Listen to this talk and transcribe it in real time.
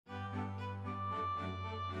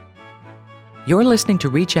You're listening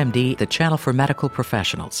to ReachMD, the channel for medical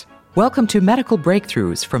professionals. Welcome to Medical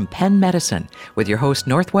Breakthroughs from Penn Medicine with your host,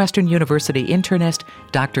 Northwestern University internist,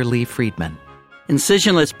 Dr. Lee Friedman.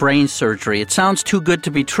 Incisionless brain surgery. It sounds too good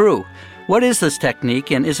to be true. What is this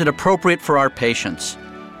technique, and is it appropriate for our patients?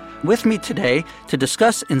 With me today to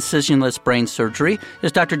discuss incisionless brain surgery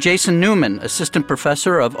is Dr. Jason Newman, Assistant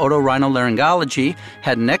Professor of Otorhinolaryngology,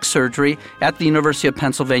 Head and Neck Surgery at the University of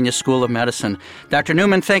Pennsylvania School of Medicine. Dr.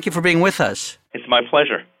 Newman, thank you for being with us. It's my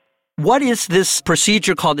pleasure. What is this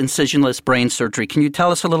procedure called incisionless brain surgery? Can you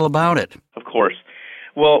tell us a little about it? Of course.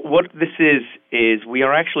 Well, what this is we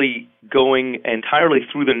are actually going entirely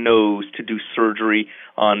through the nose to do surgery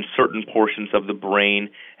on certain portions of the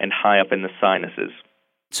brain and high up in the sinuses.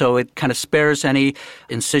 So it kind of spares any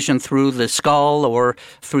incision through the skull or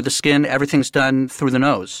through the skin. Everything's done through the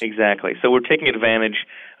nose. Exactly. So we're taking advantage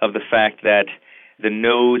of the fact that the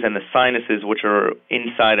nose and the sinuses, which are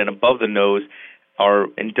inside and above the nose, are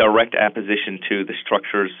in direct apposition to the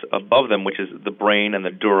structures above them, which is the brain and the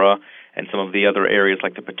dura and some of the other areas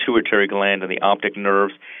like the pituitary gland and the optic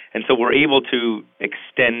nerves. And so we're able to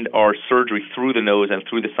extend our surgery through the nose and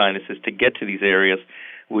through the sinuses to get to these areas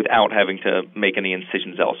without having to make any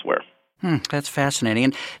incisions elsewhere. That's fascinating.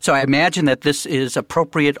 And so I imagine that this is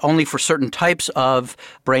appropriate only for certain types of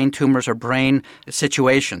brain tumors or brain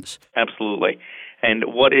situations. Absolutely. And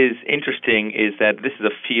what is interesting is that this is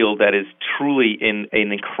a field that is truly in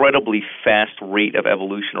an incredibly fast rate of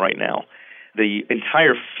evolution right now. The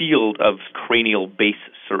entire field of cranial base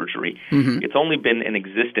surgery, it's only been in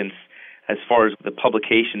existence as far as the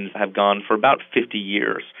publications have gone for about 50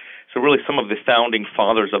 years. So really some of the founding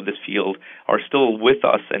fathers of this field are still with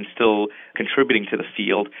us and still contributing to the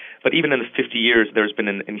field. But even in the 50 years, there's been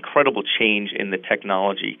an incredible change in the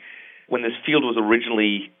technology. When this field was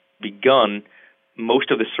originally begun,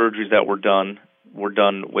 most of the surgeries that were done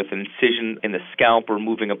with an incision in the scalp,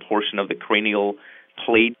 removing a portion of the cranial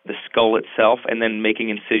plate, the skull itself, and then making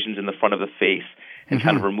incisions in the front of the face and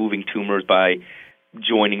kind of removing tumors by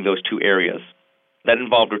joining those two areas. That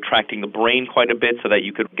involved retracting the brain quite a bit so that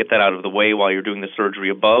you could get that out of the way while you're doing the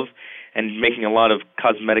surgery above, and making a lot of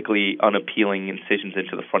cosmetically unappealing incisions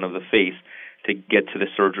into the front of the face to get to the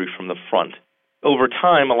surgery from the front. Over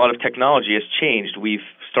time, a lot of technology has changed. We've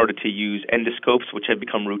started to use endoscopes, which have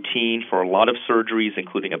become routine for a lot of surgeries,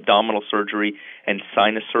 including abdominal surgery and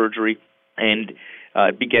sinus surgery, and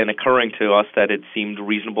it began occurring to us that it seemed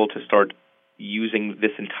reasonable to start using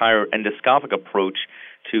this entire endoscopic approach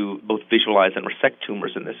to both visualize and resect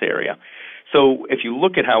tumors in this area. So if you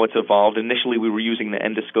look at how it's evolved, initially we were using the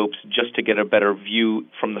endoscopes just to get a better view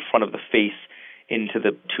from the front of the face into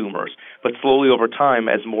the tumors. But slowly over time,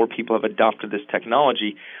 as more people have adopted this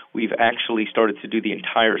technology, we've actually started to do the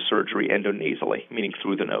entire surgery endonasally, meaning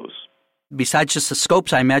through the nose. Besides just the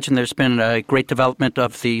scopes, I imagine there's been a great development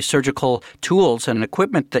of the surgical tools and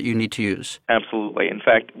equipment that you need to use. Absolutely. In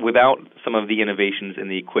fact, without some of the innovations in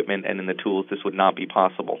the equipment and in the tools, this would not be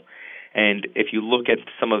possible. And if you look at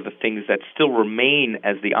some of the things that still remain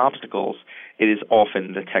as the obstacles, it is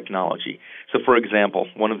often the technology. So, for example,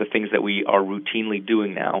 one of the things that we are routinely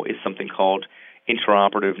doing now is something called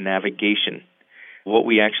intraoperative navigation. What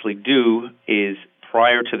we actually do is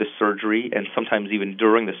prior to the surgery, and sometimes even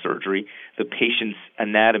during the surgery, the patient's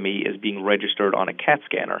anatomy is being registered on a CAT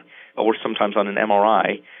scanner or sometimes on an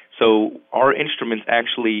MRI. So our instruments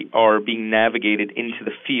actually are being navigated into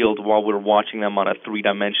the field while we're watching them on a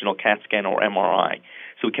three-dimensional CAT scan or MRI.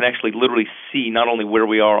 So we can actually literally see not only where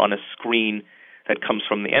we are on a screen that comes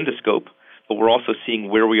from the endoscope, but we're also seeing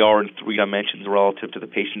where we are in 3 dimensions relative to the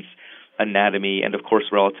patient's anatomy, and of course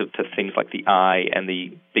relative to things like the eye and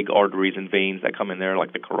the big arteries and veins that come in there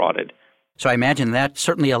like the carotid. So I imagine that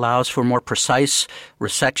certainly allows for more precise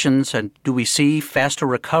resections. And do we see faster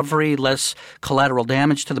recovery, less collateral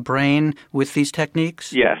damage to the brain with these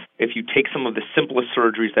techniques? Yes. If you take some of the simplest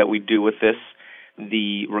surgeries that we do with this,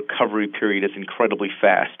 the recovery period is incredibly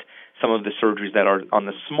fast. Some of the surgeries that are on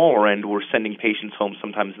the smaller end, we're sending patients home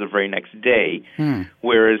sometimes the very next day,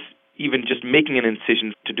 whereas even just making an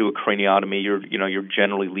incision to do a craniotomy, you're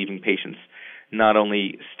generally leaving patients not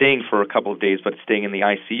only staying for a couple of days, but staying in the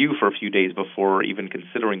ICU for a few days before even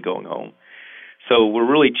considering going home. So we're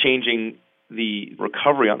really changing the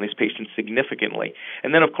recovery on these patients significantly.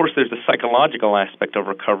 And then, of course, there's the psychological aspect of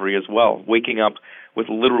recovery as well. Waking up with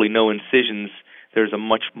literally no incisions, there's a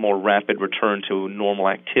much more rapid return to normal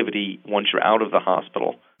activity once you're out of the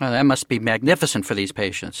hospital. Well, that must be magnificent for these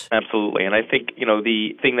patients. Absolutely. And I think, the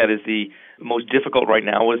thing that is the most difficult right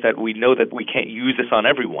now is that we know that we can't use this on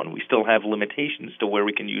everyone. We still have limitations to where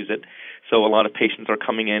we can use it. So a lot of patients are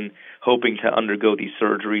coming in hoping to undergo these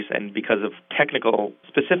surgeries, and because of technical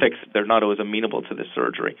specifics, they're not always amenable to this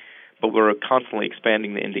surgery. But we're constantly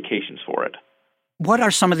expanding the indications for it. What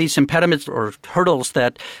are some of these impediments or hurdles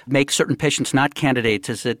that make certain patients not candidates?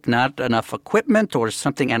 Is it not enough equipment or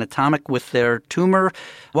something anatomic with their tumor?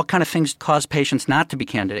 What kind of things cause patients not to be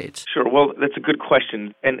candidates? Sure. Well, that's a good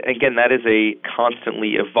question. And again, that is a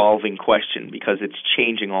constantly evolving question because it's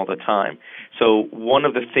changing all the time. So one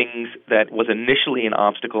of the things that was initially an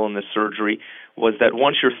obstacle in this surgery was that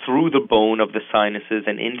once you're through the bone of the sinuses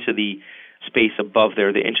and into the space above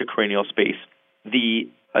there, the intracranial space, the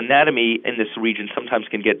anatomy in this region sometimes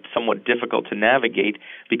can get somewhat difficult to navigate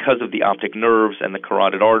because of the optic nerves and the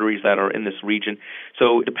carotid arteries that are in this region.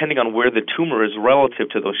 So depending on where the tumor is relative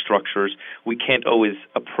to those structures, we can't always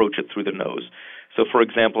approach it through the nose. So, for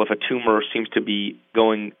example, if a tumor seems to be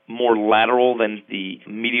going more lateral than the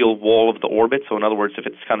medial wall of the orbit, so in other words, if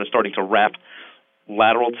it's kind of starting to wrap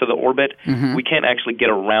lateral to the orbit, we can't actually get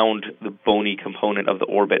around the bony component of the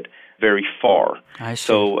orbit very far. I see.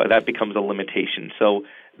 So that becomes a limitation. So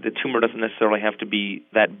the tumor doesn't necessarily have to be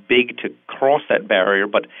that big to cross that barrier,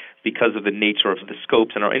 but because of the nature of the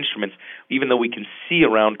scopes and our instruments, even though we can see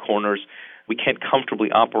around corners, we can't comfortably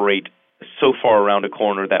operate so far around a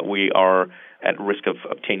corner that we are at risk of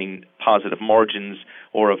obtaining positive margins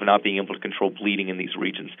or of not being able to control bleeding in these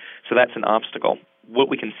regions. So that's an obstacle. What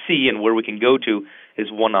we can see and where we can go to is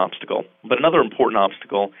one obstacle. But another important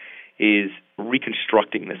obstacle is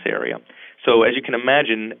reconstructing this area. So as you can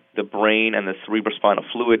imagine, the brain and the cerebrospinal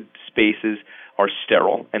fluid spaces are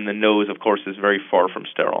sterile, and the nose, of course, is very far from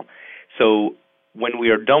sterile. So when we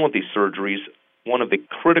are done with these surgeries, one of the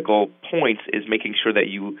critical points is making sure that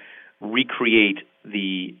you recreate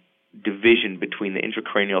the division between the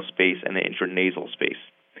intracranial space and the intranasal space.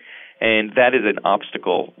 And that is an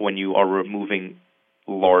obstacle when you are removing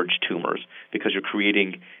large tumors because you're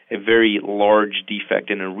creating a very large defect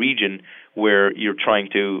in a region where you're trying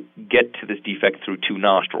to get to this defect through two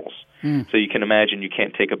nostrils. So you can imagine you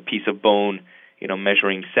can't take a piece of bone,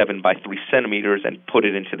 measuring 7 by 3 centimeters and put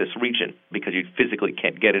it into this region because you physically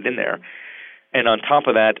can't get it in there. And on top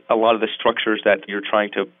of that, a lot of the structures that you're trying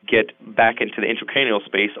to get back into the intracranial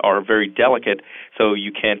space are very delicate, so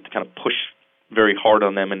you can't kind of push very hard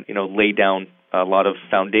on them and, lay down a lot of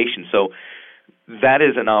foundation. So that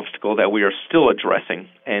is an obstacle that we are still addressing,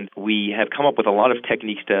 and we have come up with a lot of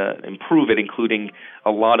techniques to improve it, including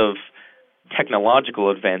a lot of technological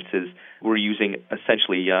advances. We're using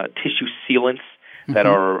essentially tissue sealants that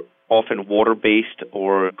are often water-based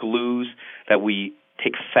or glues that we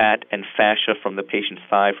take fat and fascia from the patient's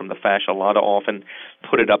thigh, from the fascia lata often,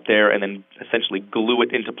 put it up there, and then essentially glue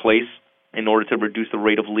it into place in order to reduce the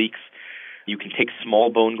rate of leaks. You can take small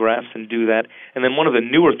bone grafts and do that. And then one of the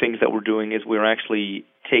newer things that we're doing is we're actually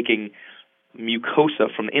taking mucosa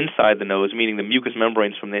from inside the nose, meaning the mucous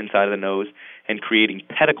membranes from the inside of the nose, and creating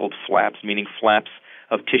pedicled flaps, meaning flaps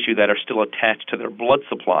of tissue that are still attached to their blood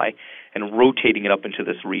supply, and rotating it up into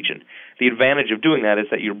this region. The advantage of doing that is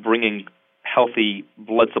that you're bringing healthy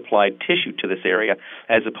blood-supplied tissue to this area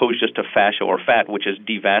as opposed just to fascia or fat, which is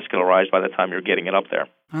devascularized by the time you're getting it up there.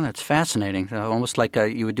 Oh, that's fascinating. Almost like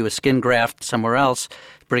you would do a skin graft somewhere else,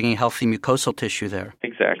 bringing healthy mucosal tissue there.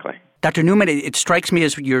 Exactly. Dr. Newman, it strikes me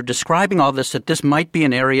as you're describing all this that this might be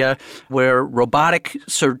an area where robotic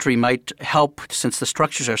surgery might help since the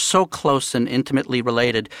structures are so close and intimately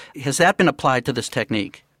related. Has that been applied to this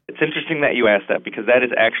technique? It's interesting that you asked that because that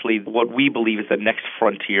is actually what we believe is the next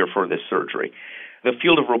frontier for this surgery. The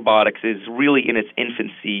field of robotics is really in its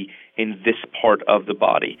infancy in this part of the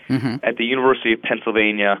body. At the University of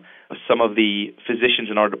Pennsylvania, some of the physicians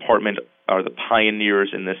in our department are the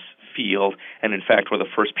pioneers in this field, and in fact were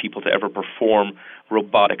the first people to ever perform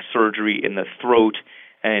robotic surgery in the throat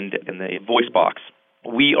and in the voice box.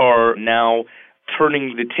 We are now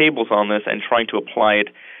turning the tables on this and trying to apply it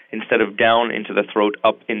instead of down into the throat,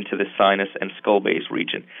 up into the sinus and skull base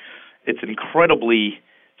region. It's incredibly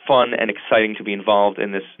fun and exciting to be involved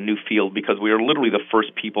in this new field because we are literally the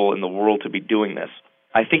first people in the world to be doing this.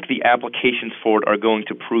 I think the applications for it are going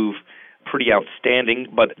to prove pretty outstanding,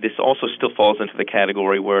 but this also still falls into the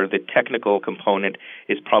category where the technical component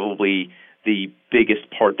is probably the biggest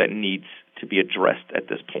part that needs to be addressed at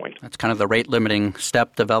this point. That's kind of the rate-limiting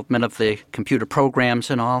step, development of the computer programs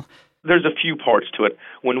and all. There's a few parts to it.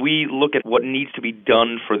 When we look at what needs to be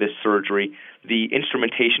done for this surgery, the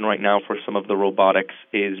instrumentation right now for some of the robotics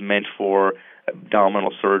is meant for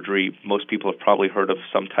abdominal surgery. Most people have probably heard of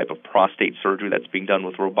some type of prostate surgery that's being done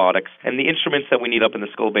with robotics. And the instruments that we need up in the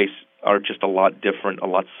skull base are just a lot different, a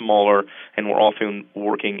lot smaller, and we're often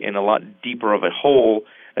working in a lot deeper of a hole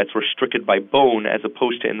that's restricted by bone, as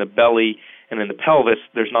opposed to in the belly and in the pelvis,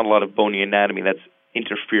 there's not a lot of bony anatomy that's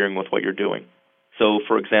interfering with what you're doing. So,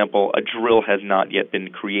 for example, a drill has not yet been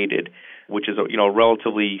created, which is a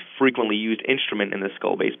relatively frequently used instrument in the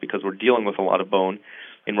skull base because we're dealing with a lot of bone.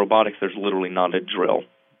 In robotics, there's literally not a drill.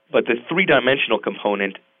 But the three-dimensional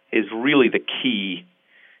component is really the key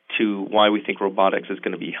to why we think robotics is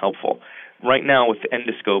going to be helpful. Right now, with the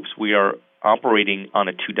endoscopes, we are operating on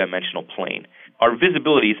a two-dimensional plane. Our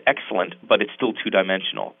visibility is excellent, but it's still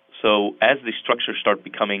two-dimensional. So as the structures start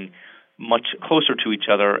becoming much closer to each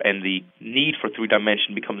other and the need for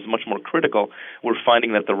three-dimension becomes much more critical, we're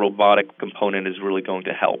finding that the robotic component is really going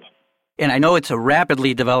to help. And I know it's a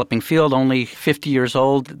rapidly developing field, only 50 years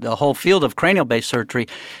old, the whole field of cranial-based surgery.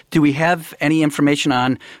 Do we have any information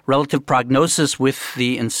on relative prognosis with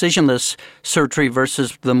the incisionless surgery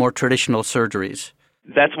versus the more traditional surgeries?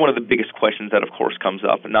 That's one of the biggest questions that, of course, comes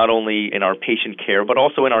up, not only in our patient care, but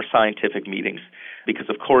also in our scientific meetings. Because,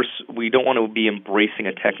 of course, we don't want to be embracing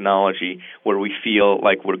a technology where we feel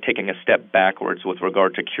like we're taking a step backwards with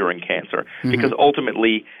regard to curing cancer. Mm-hmm. Because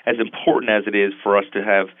ultimately, as important as it is for us to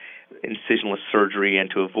have incisionless surgery and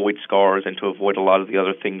to avoid scars and to avoid a lot of the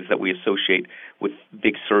other things that we associate with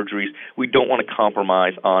big surgeries, we don't want to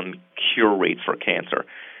compromise on cure rates for cancer.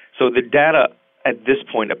 So the data at this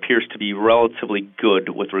point appears to be relatively good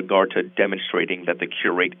with regard to demonstrating that the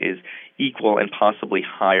cure rate is equal and possibly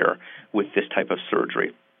higher with this type of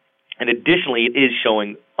surgery. And additionally, it is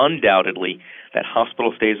showing undoubtedly that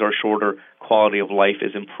hospital stays are shorter, quality of life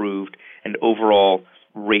is improved, and overall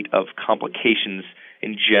rate of complications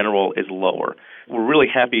in general is lower. We're really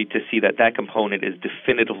happy to see that that component is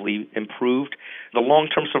definitively improved. The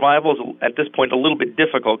long-term survival is at this point a little bit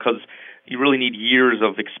difficult because you really need years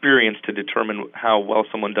of experience to determine how well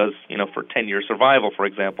someone does, for 10-year survival, for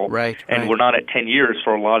example. Right. And we're not at 10 years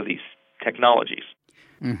for a lot of these technologies.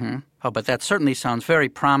 Mm-hmm. Oh, but that certainly sounds very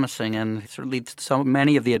promising, and certainly so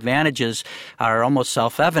many of the advantages are almost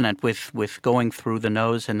self-evident with going through the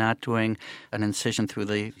nose and not doing an incision through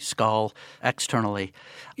the skull externally.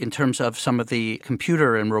 In terms of some of the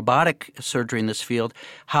computer and robotic surgery in this field,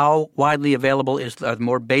 how widely available is the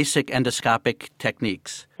more basic endoscopic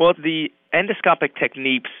techniques? Well, the endoscopic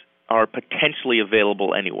techniques are potentially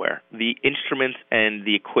available anywhere. The instruments and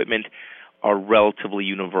the equipment are relatively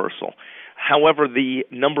universal. However, the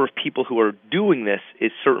number of people who are doing this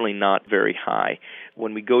is certainly not very high.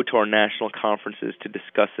 When we go to our national conferences to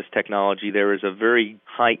discuss this technology, there is a very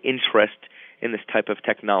high interest in this type of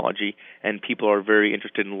technology, and people are very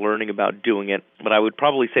interested in learning about doing it. But I would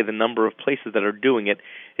probably say the number of places that are doing it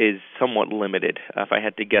is somewhat limited. If I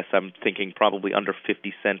had to guess, I'm thinking probably under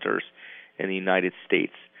 50 centers in the United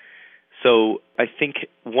States. So I think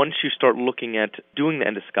once you start looking at doing the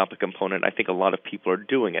endoscopic component, I think a lot of people are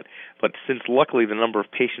doing it. But since luckily the number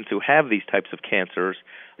of patients who have these types of cancers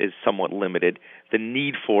is somewhat limited, the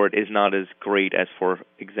need for it is not as great as, for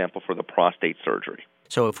example, for the prostate surgery.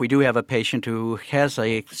 So if we do have a patient who has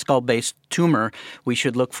a skull-based tumor, we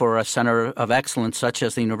should look for a center of excellence such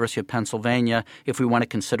as the University of Pennsylvania if we want to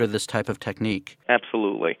consider this type of technique.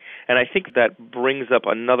 Absolutely. And I think that brings up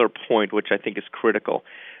another point which I think is critical.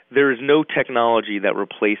 There is no technology that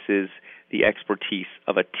replaces the expertise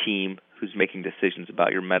of a team who's making decisions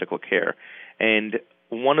about your medical care. And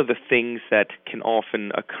one of the things that can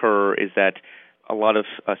often occur is that a lot of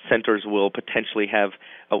centers will potentially have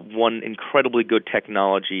one incredibly good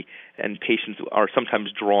technology, and patients are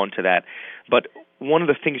sometimes drawn to that. But one of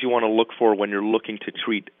the things you want to look for when you're looking to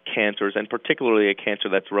treat cancers, and particularly a cancer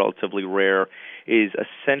that's relatively rare, is a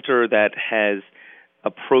center that has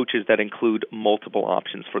approaches that include multiple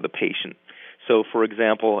options for the patient. So, for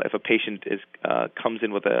example, if a patient comes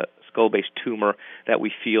in with a skull-based tumor that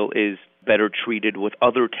we feel is better treated with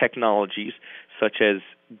other technologies, such as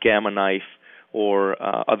gamma knife or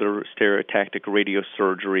other stereotactic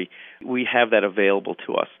radiosurgery, we have that available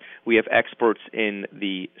to us. We have experts in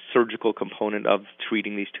the surgical component of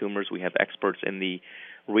treating these tumors. We have experts in the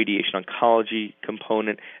radiation oncology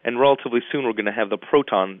component, and relatively soon we're going to have the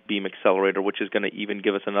proton beam accelerator, which is going to even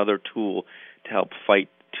give us another tool to help fight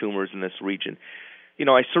tumors in this region.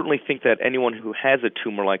 I certainly think that anyone who has a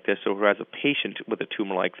tumor like this or who has a patient with a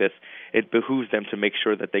tumor like this, it behooves them to make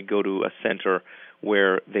sure that they go to a center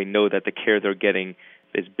where they know that the care they're getting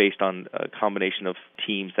is based on a combination of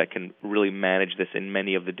teams that can really manage this in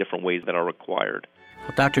many of the different ways that are required.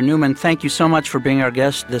 Well, Dr. Newman, thank you so much for being our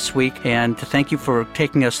guest this week, and thank you for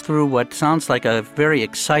taking us through what sounds like a very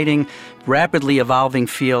exciting, rapidly evolving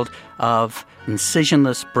field of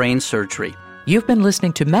incisionless brain surgery. You've been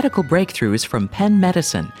listening to Medical Breakthroughs from Penn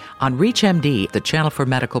Medicine on ReachMD, the channel for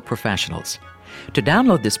medical professionals. To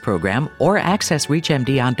download this program or access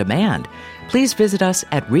ReachMD on demand, please visit us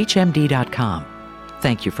at reachmd.com.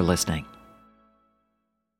 Thank you for listening.